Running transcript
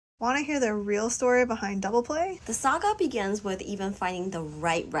Want to hear the real story behind Double Play? The saga begins with even finding the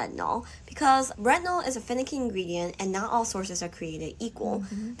right retinol, because retinol is a finicky ingredient and not all sources are created equal.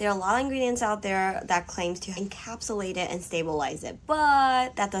 There are a lot of ingredients out there that claims to encapsulate it and stabilize it,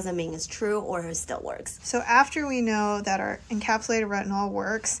 but that doesn't mean it's true or it still works. So after we know that our encapsulated retinol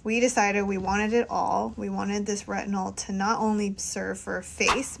works, we decided we wanted it all. We wanted this retinol to not only serve for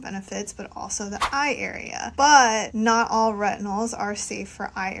face benefits, but also the eye area. But not all retinols are safe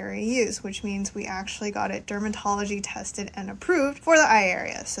for eye area use, which means we actually got it dermatology tested and approved for the eye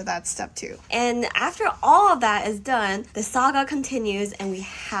area. So that's step 2. And after all of that is done, the saga continues and we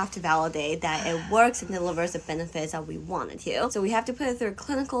have to validate that it works and delivers the benefits that we want it to. So we have to put it through a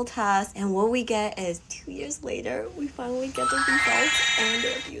clinical test, and what we get is 2 years later, we finally get the results and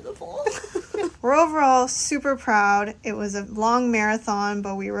they're beautiful. We're overall super proud. It was a long marathon,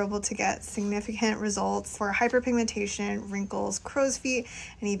 but we were able to get significant results for hyperpigmentation, wrinkles, crow's feet,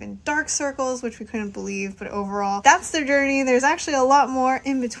 and even dark circles, which we couldn't believe. But overall, that's the journey. There's actually a lot more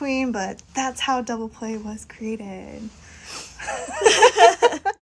in between, but that's how Double Play was created.